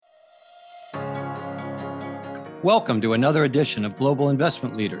Welcome to another edition of Global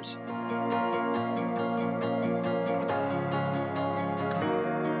Investment Leaders.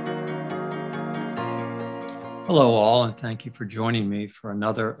 Hello all, and thank you for joining me for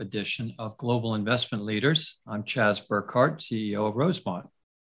another edition of Global Investment Leaders. I'm Chaz Burkhart, CEO of Rosemont.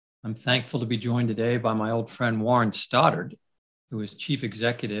 I'm thankful to be joined today by my old friend Warren Stoddart, who is Chief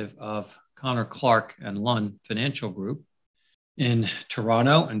Executive of Connor Clark and Lunn Financial Group in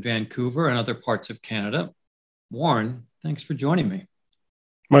Toronto and Vancouver and other parts of Canada. Warren, thanks for joining me.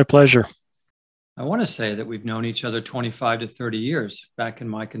 My pleasure. I want to say that we've known each other 25 to 30 years back in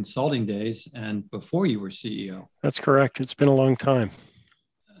my consulting days and before you were CEO. That's correct. It's been a long time.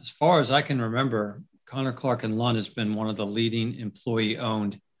 As far as I can remember, Connor Clark and Lunn has been one of the leading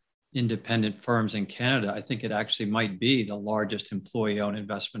employee-owned independent firms in Canada. I think it actually might be the largest employee-owned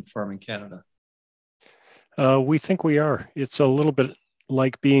investment firm in Canada. We think we are. It's a little bit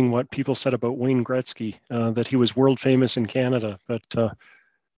like being what people said about Wayne Gretzky, that he was world famous in Canada, but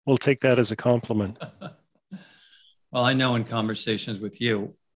we'll take that as a compliment. Well, I know in conversations with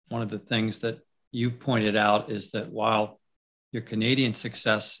you, one of the things that you've pointed out is that while your Canadian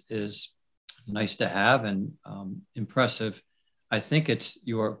success is nice to have and impressive, I think it's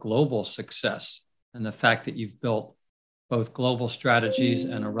your global success and the fact that you've built both global strategies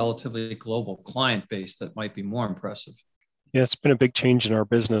and a relatively global client base that might be more impressive. Yeah, it's been a big change in our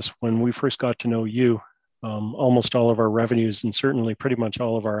business. When we first got to know you, almost all of our revenues and certainly pretty much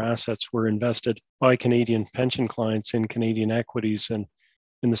all of our assets were invested by Canadian pension clients in Canadian equities. And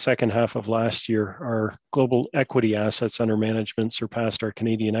in the second half of last year, our global equity assets under management surpassed our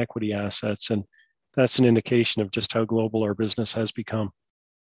Canadian equity assets. And that's an indication of just how global our business has become.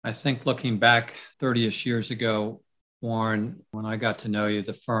 I think looking back 30-ish years ago, Warren, when I got to know you,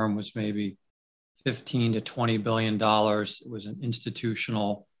 the firm was maybe $15 to $20 billion. It was an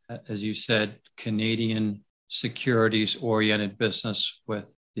institutional, as you said, Canadian securities-oriented business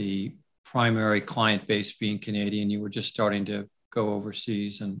with the primary client base being Canadian. You were just starting to go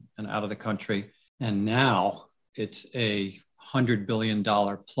overseas and out of the country. And now it's a $100 billion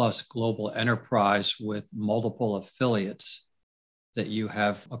plus global enterprise with multiple affiliates that you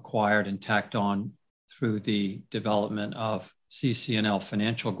have acquired and tacked on through the development of CC&L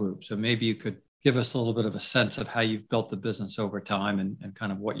Financial Group. So maybe you could give us a little bit of a sense of how you've built the business over time and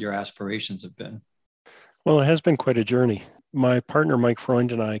kind of what your aspirations have been. Well, it has been quite a journey. My partner, Mike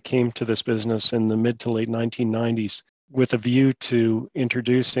Freund, and I came to this business in the mid to late 1990s with a view to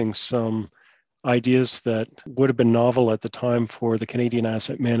introducing some ideas that would have been novel at the time for the Canadian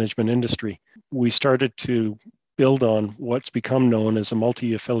asset management industry. We started to build on what's become known as a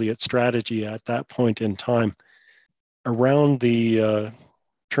multi-affiliate strategy at that point in time. Around the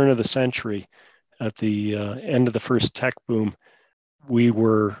turn of the century, at the end of the first tech boom, we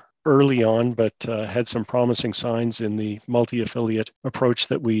were early on, but had some promising signs in the multi-affiliate approach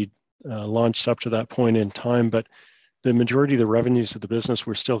that we launched up to that point in time. But the majority of the revenues of the business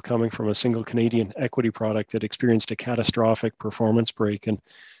were still coming from a single Canadian equity product that experienced a catastrophic performance break. And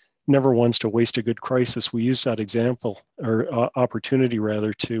never once to waste a good crisis, we used that example or opportunity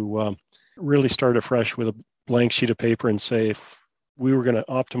rather to really start afresh with a blank sheet of paper and say, if we were going to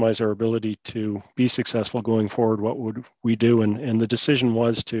optimize our ability to be successful going forward, what would we do? And the decision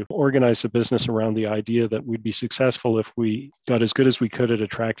was to organize the business around the idea that we'd be successful if we got as good as we could at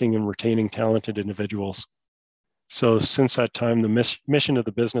attracting and retaining talented individuals. So since that time, the mission of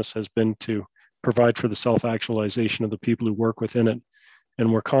the business has been to provide for the self-actualization of the people who work within it.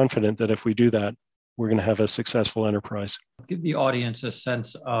 And we're confident that if we do that, we're going to have a successful enterprise. Give the audience a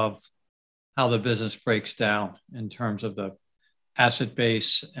sense of how the business breaks down in terms of the asset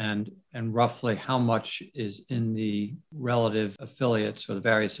base and roughly how much is in the relative affiliates or the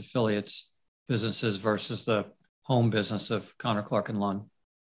various affiliates businesses versus the home business of Connor Clark and Lunn.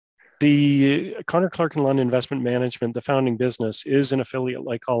 The Connor Clark and Lunn Investment Management, the founding business, is an affiliate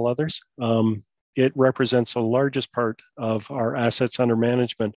like all others. It represents the largest part of our assets under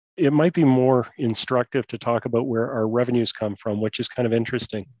management. It might be more instructive to talk about where our revenues come from, which is kind of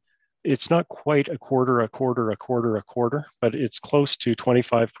interesting. It's not quite a quarter, but it's close to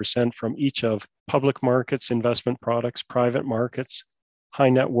 25% from each of public markets, investment products, private markets, high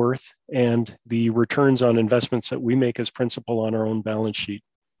net worth, and the returns on investments that we make as principal on our own balance sheet.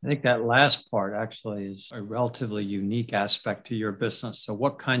 I think that last part actually is a relatively unique aspect to your business. So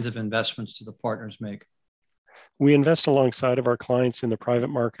what kinds of investments do the partners make? We invest alongside of our clients in the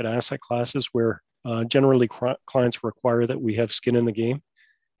private market asset classes where generally clients require that we have skin in the game.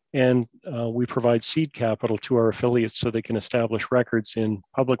 And we provide seed capital to our affiliates so they can establish records in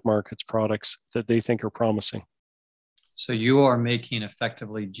public markets products that they think are promising. So you are making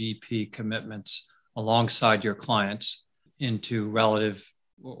effectively GP commitments alongside your clients into relative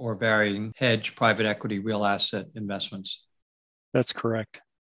or varying hedge private equity real asset investments. That's correct.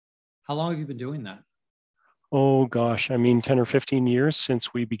 How long have you been doing that? Oh gosh, 10 or 15 years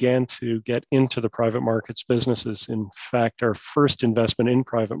since we began to get into the private markets businesses. In fact, our first investment in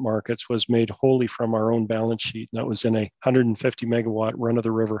private markets was made wholly from our own balance sheet. And that was in a 150 megawatt run of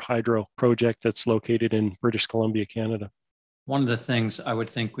the river hydro project that's located in British Columbia, Canada. One of the things I would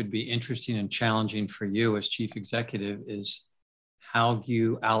think would be interesting and challenging for you as chief executive is how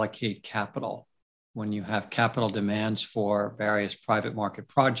you allocate capital when you have capital demands for various private market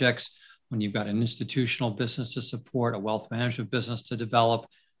projects, when you've got an institutional business to support, a wealth management business to develop,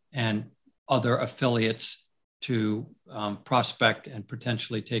 and other affiliates to prospect and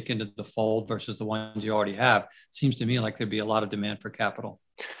potentially take into the fold versus the ones you already have. Seems to me like there'd be a lot of demand for capital.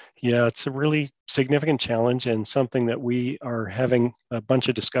 Yeah, it's a really significant challenge and something that we are having a bunch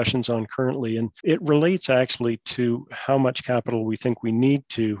of discussions on currently. And it relates actually to how much capital we think we need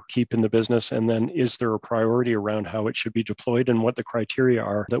to keep in the business. And then is there a priority around how it should be deployed and what the criteria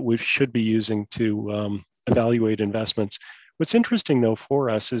are that we should be using to evaluate investments. What's interesting, though,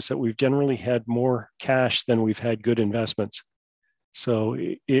 for us is that we've generally had more cash than we've had good investments. So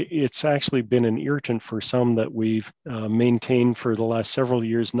it's actually been an irritant for some that we've maintained for the last several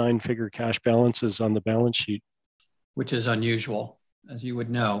years, 9-figure cash balances on the balance sheet. Which is unusual, as you would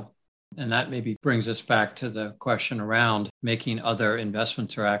know. And that maybe brings us back to the question around making other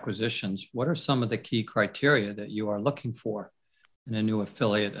investments or acquisitions. What are some of the key criteria that you are looking for in a new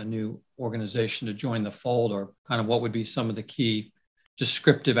affiliate, a new organization to join the fold, or kind of what would be some of the key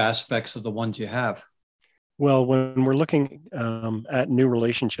descriptive aspects of the ones you have? Well, when we're looking at new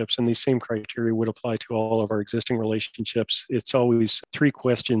relationships, and these same criteria would apply to all of our existing relationships, it's always 3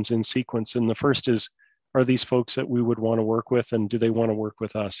 questions in sequence. And the first is, are these folks that we would want to work with, and do they want to work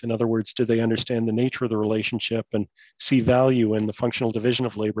with us? In other words, do they understand the nature of the relationship and see value in the functional division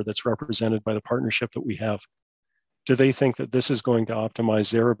of labor that's represented by the partnership that we have? Do they think that this is going to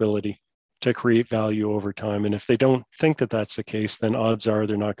optimize their ability to create value over time? And if they don't think that that's the case, then odds are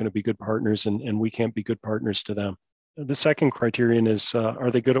they're not going to be good partners, and we can't be good partners to them. The second criterion is,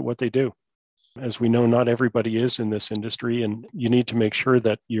 are they good at what they do? As we know, not everybody is in this industry, and you need to make sure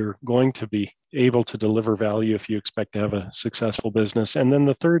that you're going to be able to deliver value if you expect to have a successful business. And then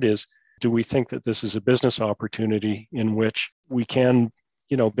the third is, do we think that this is a business opportunity in which we can,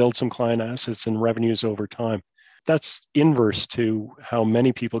 build some client assets and revenues over time? That's inverse to how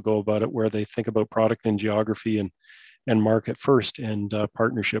many people go about it, where they think about product and geography and market first and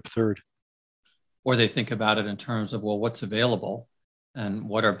partnership third. Or they think about it in terms of, well, what's available and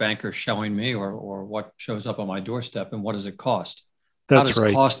what are bankers showing me, or what shows up on my doorstep, and what does it cost? That's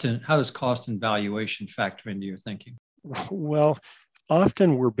right. How does cost and valuation factor into your thinking? Well,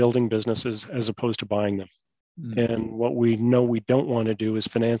 often we're building businesses as opposed to buying them. And what we know we don't want to do is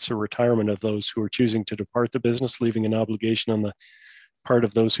finance the retirement of those who are choosing to depart the business, leaving an obligation on the part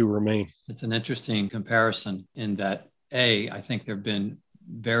of those who remain. It's an interesting comparison in that, I think there have been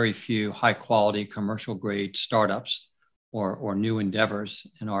very few high quality commercial grade startups or new endeavors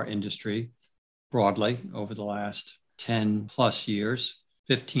in our industry broadly over the last 10 plus years.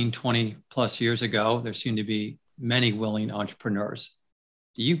 15, 20 plus years ago, there seemed to be many willing entrepreneurs.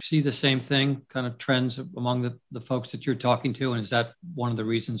 Do you see the same thing, kind of trends among the folks that you're talking to? And is that one of the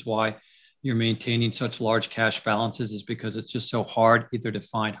reasons why you're maintaining such large cash balances, is because it's just so hard either to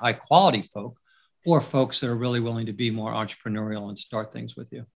find high quality folk or folks that are really willing to be more entrepreneurial and start things with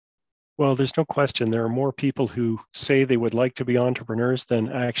you? Well, there's no question. There are more people who say they would like to be entrepreneurs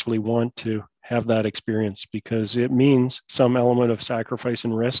than actually want to have that experience, because it means some element of sacrifice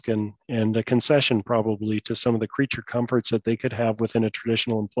and risk and a concession probably to some of the creature comforts that they could have within a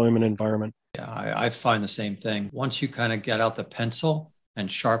traditional employment environment. Yeah, I find the same thing. Once you kind of get out the pencil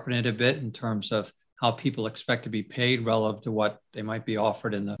and sharpen it a bit in terms of how people expect to be paid relative to what they might be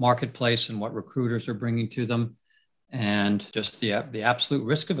offered in the marketplace and what recruiters are bringing to them, and just the absolute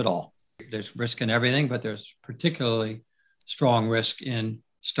risk of it all. There's risk in everything, but there's particularly strong risk in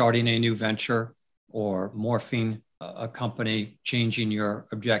starting a new venture or morphing a company, changing your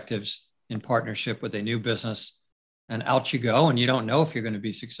objectives in partnership with a new business. And out you go, and you don't know if you're going to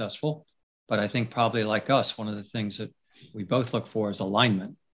be successful. But I think probably like us, one of the things that we both look for is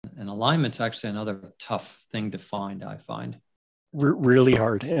alignment. And alignment's actually another tough thing to find, I find. Really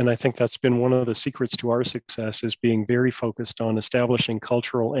hard. And I think that's been one of the secrets to our success, is being very focused on establishing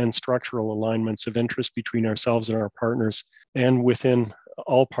cultural and structural alignments of interest between ourselves and our partners and within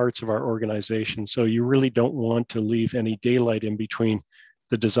all parts of our organization. So you really don't want to leave any daylight in between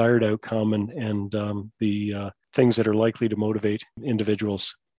the desired outcome and the things that are likely to motivate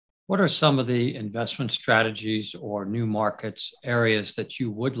individuals. What are some of the investment strategies or new markets areas that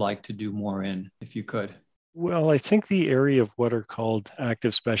you would like to do more in, if you could? Well, I think the area of what are called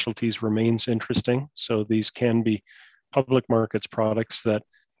active specialties remains interesting. So these can be public markets products that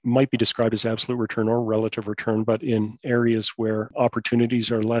might be described as absolute return or relative return, but in areas where opportunities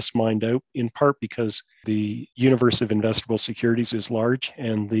are less mined out, in part because the universe of investable securities is large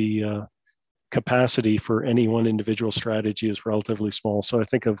and the capacity for any one individual strategy is relatively small. So I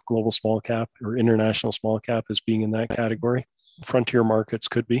think of global small cap or international small cap as being in that category. Frontier markets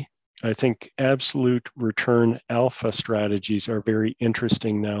could be. I think absolute return alpha strategies are very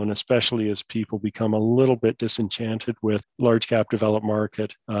interesting now, and especially as people become a little bit disenchanted with large cap developed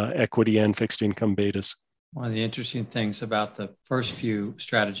market, equity, and fixed income betas. One of the interesting things about the first few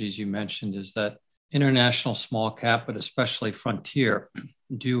strategies you mentioned is that international small cap, but especially frontier,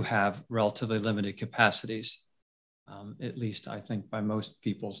 do have relatively limited capacities, at least I think by most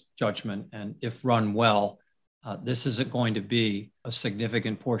people's judgment. And if run well, this isn't going to be a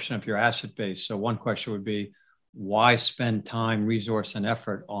significant portion of your asset base. So one question would be, why spend time, resource, and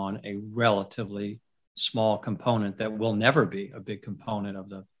effort on a relatively small component that will never be a big component of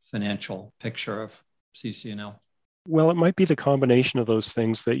the financial picture of CCNL? Well, it might be the combination of those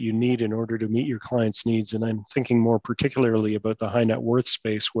things that you need in order to meet your clients' needs. And I'm thinking more particularly about the high net worth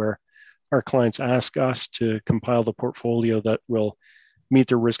space, where our clients ask us to compile the portfolio that will meet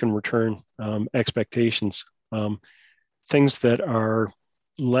their risk and return expectations. Things that are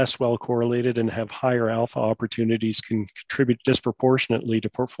less well correlated and have higher alpha opportunities can contribute disproportionately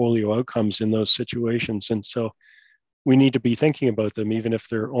to portfolio outcomes in those situations. And so we need to be thinking about them, even if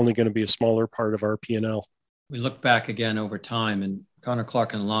they're only going to be a smaller part of our P&L. We look back again over time, and Connor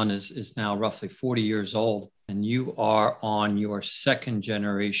Clark and Lunn is now roughly 40 years old, and you are on your second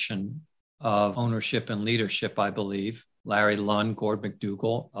generation of ownership and leadership, I believe. Larry Lunn, Gord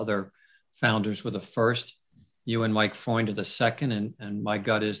McDougall, other founders were the first. You and Mike Freund are the second, and my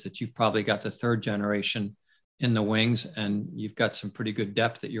gut is that you've probably got the third generation in the wings, and you've got some pretty good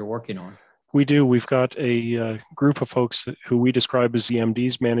depth that you're working on. We do. We've got a group of folks who we describe as the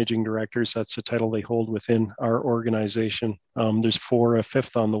MDs, managing directors. That's the title they hold within our organization. There's four, a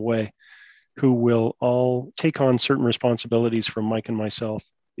fifth on the way, who will all take on certain responsibilities from Mike and myself.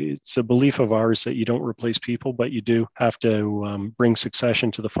 It's a belief of ours that you don't replace people, but you do have to bring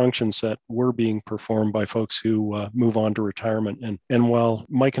succession to the functions that were being performed by folks who move on to retirement. And while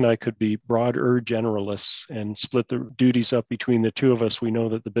Mike and I could be broader generalists and split the duties up between the two of us, we know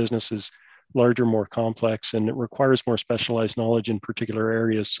that the business is larger, more complex, and it requires more specialized knowledge in particular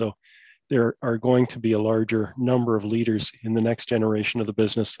areas. So there are going to be a larger number of leaders in the next generation of the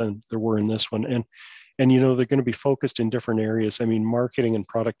business than there were in this one. And you know, they're going to be focused in different areas. I mean, marketing and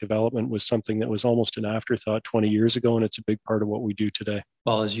product development was something that was almost an afterthought 20 years ago, and it's a big part of what we do today.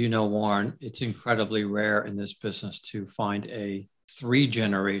 Well, as you know, Warren, it's incredibly rare in this business to find a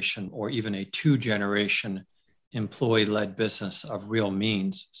 3-generation or even a 2-generation employee-led business of real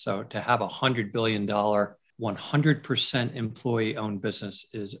means. So to have $100 billion, 100% employee-owned business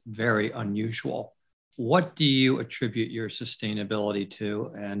is very unusual. What do you attribute your sustainability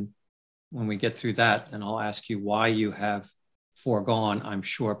to? And when we get through that, then I'll ask you why you have foregone, I'm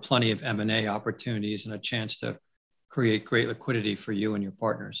sure, plenty of M&A opportunities and a chance to create great liquidity for you and your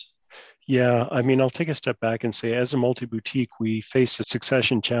partners. Yeah, I mean, I'll take a step back and say, as a multi-boutique, we face a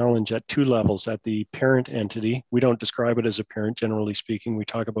succession challenge at two levels. At the parent entity, we don't describe it as a parent, generally speaking. We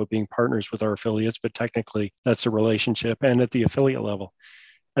talk about being partners with our affiliates, but technically that's a relationship. And at the affiliate level.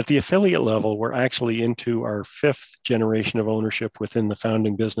 At the affiliate level, we're actually into our 5th generation of ownership within the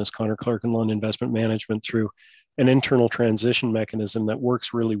founding business, Connor Clark and Lunn Investment Management, through an internal transition mechanism that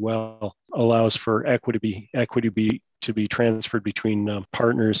works really well, allows for equity to be transferred between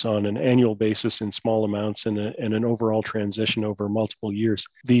partners on an annual basis in small amounts and an overall transition over multiple years.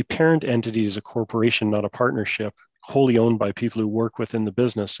 The parent entity is a corporation, not a partnership, wholly owned by people who work within the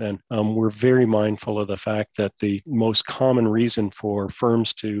business. And we're very mindful of the fact that the most common reason for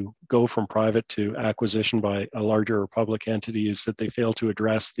firms to go from private to acquisition by a larger or public entity is that they fail to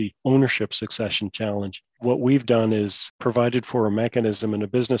address the ownership succession challenge. What we've done is provided for a mechanism and a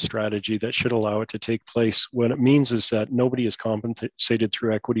business strategy that should allow it to take place. What it means is that nobody is compensated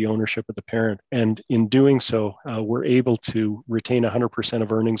through equity ownership of the parent. And in doing so, we're able to retain 100%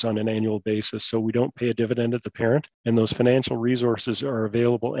 of earnings on an annual basis. So we don't pay a dividend at the parent. And those financial resources are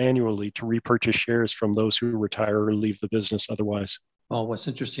available annually to repurchase shares from those who retire or leave the business otherwise. Well, what's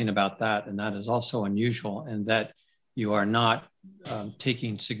interesting about that, and that is also unusual, in that you are not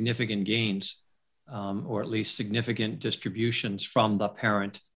taking significant gains or at least significant distributions from the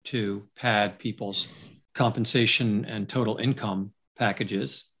parent to pad people's compensation and total income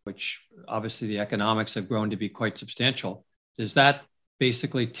packages. which obviously the economics have grown to be quite substantial. Does that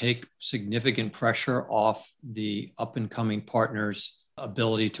basically take significant pressure off the up and coming partners'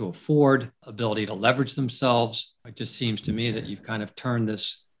 ability to afford, ability to leverage themselves? It just seems to me that you've kind of turned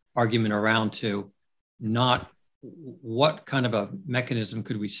this argument around to not what kind of a mechanism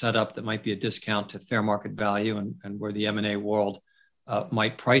could we set up that might be a discount to fair market value and where the M&A world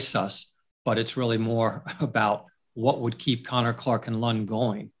might price us, but it's really more about what would keep Connor, Clark, and Lund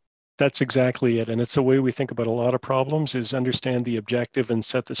going. That's exactly it. And it's the way we think about a lot of problems is understand the objective and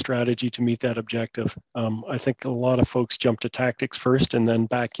set the strategy to meet that objective. I think a lot of folks jump to tactics first and then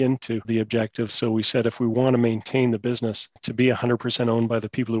back into the objective. So we said if we want to maintain the business to be 100% owned by the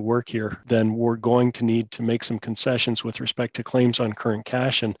people who work here, then we're going to need to make some concessions with respect to claims on current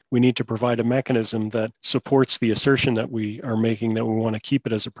cash. And we need to provide a mechanism that supports the assertion that we are making that we want to keep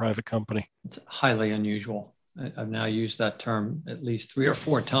it as a private company. It's highly unusual. I've now used that term at least 3 or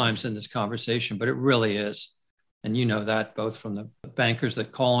 4 times in this conversation, but it really is. And you know that both from the bankers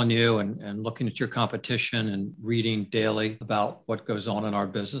that call on you and looking at your competition and reading daily about what goes on in our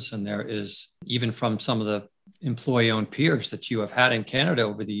business. And there is, even from some of the employee-owned peers that you have had in Canada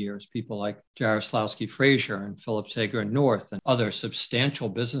over the years, people like Jarislowsky Fraser and Phillips Hager and North and other substantial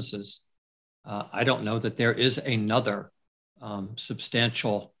businesses. I don't know that there is another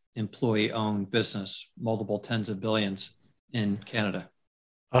substantial employee-owned business, multiple tens of billions in Canada.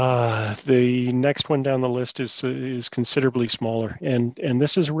 The next one down the list is considerably smaller, and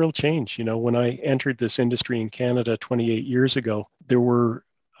this is a real change. You know, when I entered this industry in Canada 28 years ago, there were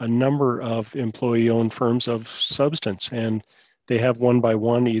a number of employee-owned firms of substance, and they have one by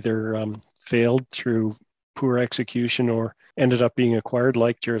one either failed through poor execution or ended up being acquired,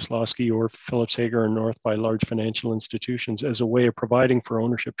 like Jarislowsky or Phillips Hager and North, by large financial institutions as a way of providing for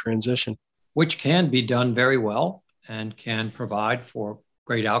ownership transition. Which can be done very well and can provide for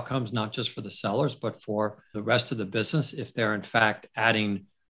great outcomes, not just for the sellers, but for the rest of the business if they're in fact adding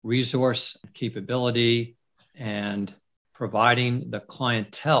resource capability and providing the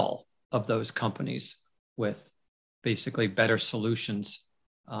clientele of those companies with basically better solutions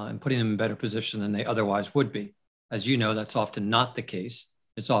and putting them in better position than they otherwise would be. As you know, that's often not the case.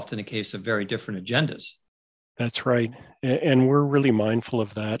 It's often a case of very different agendas. That's right. And we're really mindful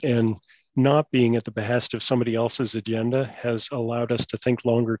of that. And not being at the behest of somebody else's agenda has allowed us to think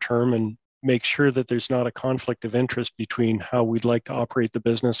longer term and make sure that there's not a conflict of interest between how we'd like to operate the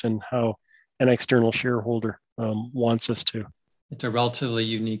business and how an external shareholder wants us to. It's a relatively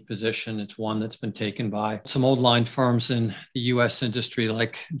unique position. It's one that's been taken by some old line firms in the U.S. industry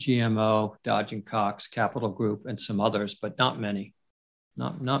like GMO, Dodge & Cox, Capital Group, and some others, but not many.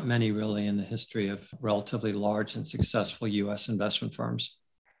 Not many really in the history of relatively large and successful U.S. investment firms.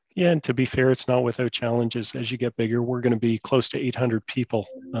 Yeah, and to be fair, it's not without challenges. As you get bigger, we're going to be close to 800 people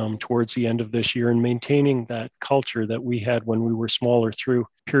towards the end of this year, and maintaining that culture that we had when we were smaller through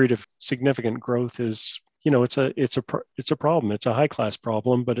a period of significant growth is, you know, it's a problem. It's a high class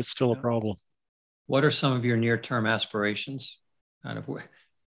problem, but it's still a problem. What are some of your near-term aspirations, kind of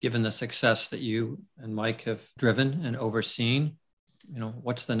given the success that you and Mike have driven and overseen? You know,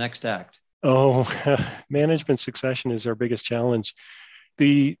 what's the next act? Oh, management succession is our biggest challenge.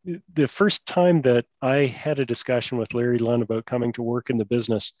 The first time that I had a discussion with Larry Lund about coming to work in the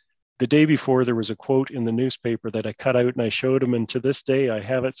business, the day before there was a quote in the newspaper that I cut out and I showed him, and to this day I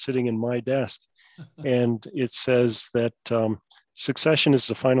have it sitting in my desk. And it says that succession is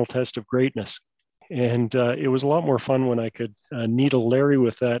the final test of greatness. And it was a lot more fun when I could needle Larry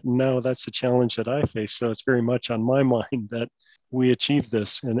with that. And now that's the challenge that I face. So it's very much on my mind that we achieve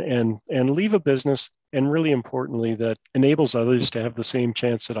this and leave a business, and really importantly, that enables others to have the same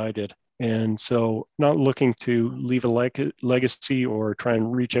chance that I did. And so not looking to leave a legacy or try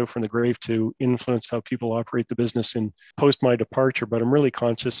and reach out from the grave to influence how people operate the business in post my departure, but I'm really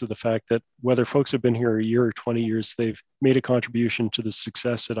conscious of the fact that whether folks have been here a year or 20 years, they've made a contribution to the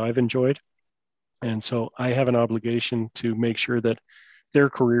success that I've enjoyed. And so I have an obligation to make sure that their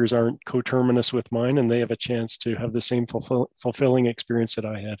careers aren't coterminous with mine and they have a chance to have the same fulfilling experience that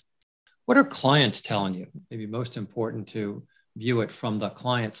I had. What are clients telling you? Maybe most important to view it from the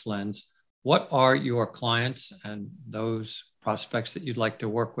client's lens. What are your clients and those prospects that you'd like to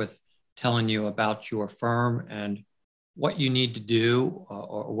work with telling you about your firm and what you need to do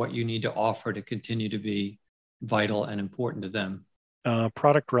or what you need to offer to continue to be vital and important to them?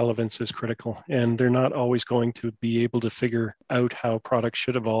 Product relevance is critical, and they're not always going to be able to figure out how products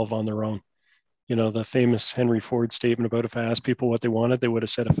should evolve on their own. You know, the famous Henry Ford statement about if I asked people what they wanted, they would have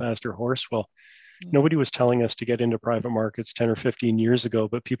said a faster horse. Well, nobody was telling us to get into private markets 10 or 15 years ago,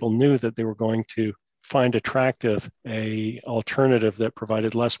 but people knew that they were going to find attractive a alternative that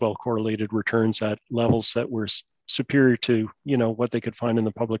provided less well correlated returns at levels that were superior to what they could find in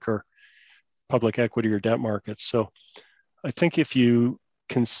the public equity or debt markets. So I think if you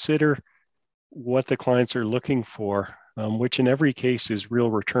consider what the clients are looking for, which in every case is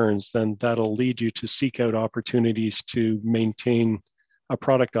real returns, then that'll lead you to seek out opportunities to maintain a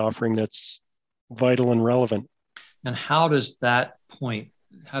product offering that's vital and relevant. And how does that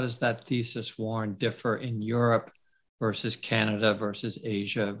thesis, Warren, differ in Europe versus Canada versus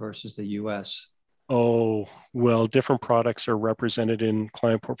Asia versus the US? Oh, well, different products are represented in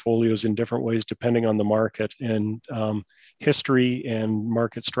client portfolios in different ways depending on the market, and history and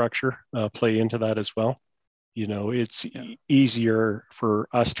market structure play into that as well. It's easier for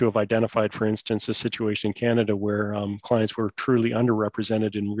us to have identified, for instance, a situation in Canada where clients were truly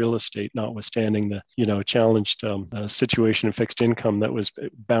underrepresented in real estate, notwithstanding the challenged situation of fixed income that was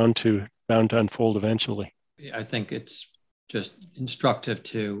bound to unfold eventually. I think it's just instructive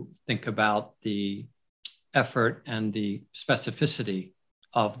to think about the effort and the specificity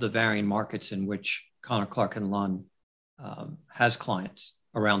of the varying markets in which Connor Clark and Lunn has clients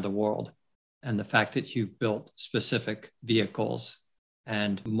around the world. And the fact that you've built specific vehicles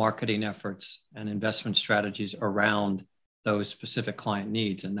and marketing efforts and investment strategies around those specific client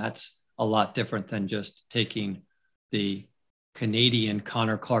needs. And that's a lot different than just taking the Canadian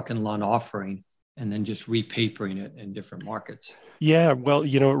Connor Clark and Lunn offering and then just repapering it in different markets. Yeah, well,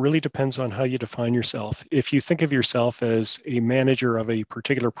 it really depends on how you define yourself. If you think of yourself as a manager of a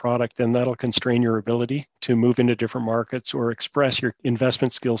particular product, then that'll constrain your ability to move into different markets or express your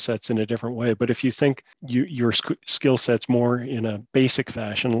investment skill sets in a different way. But if you think your skill sets more in a basic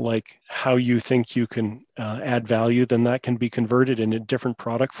fashion, like how you think you can add value, then that can be converted into different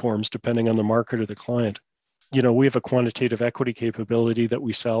product forms depending on the market or the client. We have a quantitative equity capability that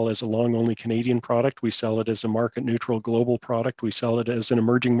we sell as a long-only Canadian product. We sell it as a market-neutral global product. We sell it as an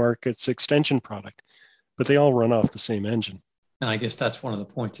emerging markets extension product, but they all run off the same engine. And I guess that's one of the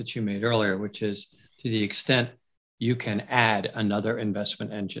points that you made earlier, which is to the extent you can add another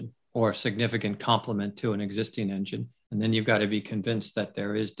investment engine or a significant complement to an existing engine, and then you've got to be convinced that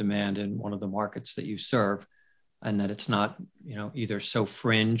there is demand in one of the markets that you serve, and that it's not, either so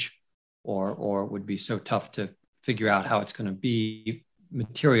fringe or would be so tough to figure out how it's going to be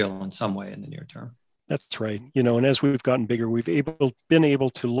material in some way in the near term. That's right. And as we've gotten bigger, we've been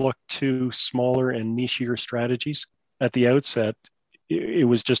able to look to smaller and nichier strategies. At the outset, it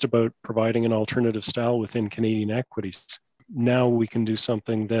was just about providing an alternative style within Canadian equities. Now we can do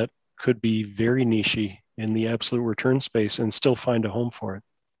something that could be very niche in the absolute return space and still find a home for it.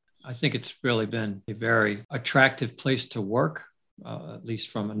 I think it's really been a very attractive place to work. At least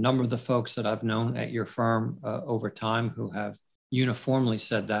from a number of the folks that I've known at your firm over time who have uniformly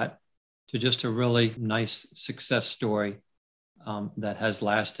said that, to just a really nice success story that has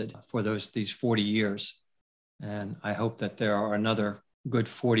lasted for these 40 years. And I hope that there are another good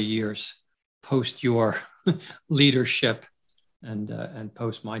 40 years post your leadership and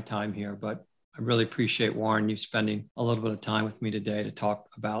post my time here. But I really appreciate, Warren, you spending a little bit of time with me today to talk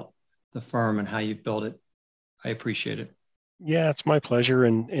about the firm and how you've built it. I appreciate it. Yeah, it's my pleasure.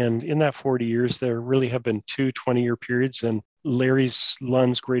 And in that 40 years, there really have been two 20-year periods. And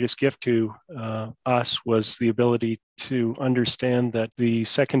Lunn's greatest gift to us was the ability to understand that the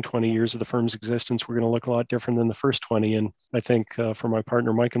second 20 years of the firm's existence were going to look a lot different than the first 20. And I think for my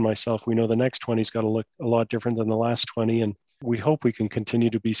partner, Mike, and myself, we know the next 20's got to look a lot different than the last 20. And we hope we can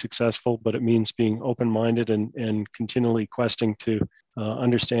continue to be successful, but it means being open-minded and continually questing to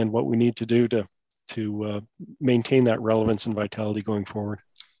understand what we need to do to maintain that relevance and vitality going forward.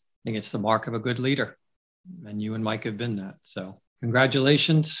 I think it's the mark of a good leader, and you and Mike have been that. So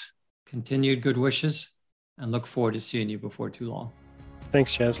congratulations, continued good wishes, and look forward to seeing you before too long.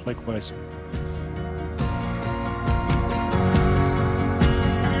 Thanks, Chaz. Likewise.